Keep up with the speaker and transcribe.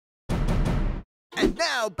And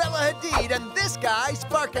now Bella Hadid and this guy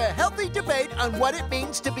spark a healthy debate on what it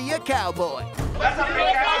means to be a cowboy. That's a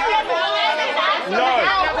fake cowboy.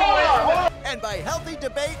 No. And by healthy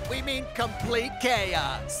debate, we mean complete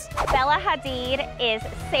chaos. Bella Hadid is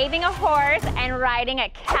saving a horse and riding a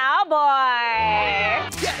cowboy.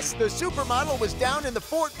 Yes, the supermodel was down in the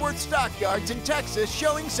Fort Worth stockyards in Texas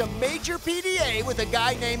showing some major PDA with a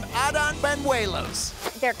guy named Adan Banuelos.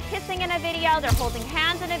 They're kissing in a video, they're holding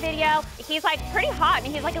hands in a video. He's like pretty hot, I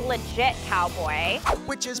mean, he's like a legit cowboy.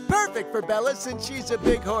 Which is perfect for Bella since she's a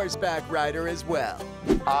big horseback rider as well.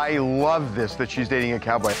 I love this, that she's dating a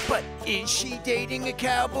cowboy. But is she dating a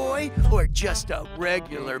cowboy or just a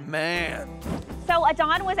regular man? So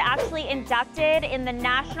Adan was actually inducted in the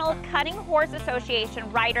National Cutting Horse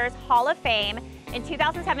Association Riders Hall of Fame in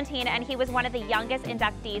 2017, and he was one of the youngest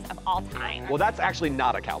inductees of all time. Well, that's actually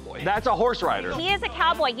not a cowboy. That's a horse rider. He is a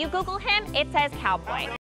cowboy. You Google him, it says cowboy.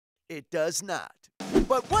 It does not.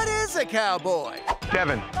 But what is a cowboy?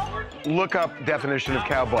 Devin, look up definition of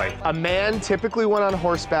cowboy. A man, typically one on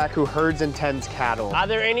horseback, who herds and tends cattle. Are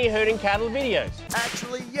there any herding cattle videos?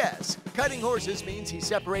 Actually, yes. Cutting horses means he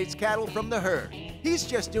separates cattle from the herd. He's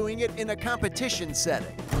just doing it in a competition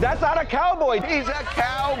setting. That's not a cowboy. He's a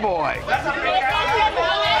cowboy. That's a fake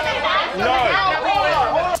cowboy.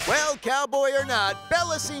 No. Well, cowboy or not,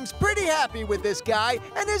 Bella seems pretty happy with this guy,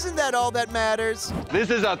 and isn't that all that matters? This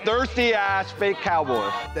is a thirsty-ass fake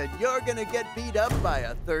cowboy. Then you're gonna get beat up by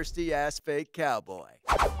a thirsty-ass fake cowboy.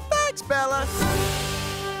 Thanks, Bella.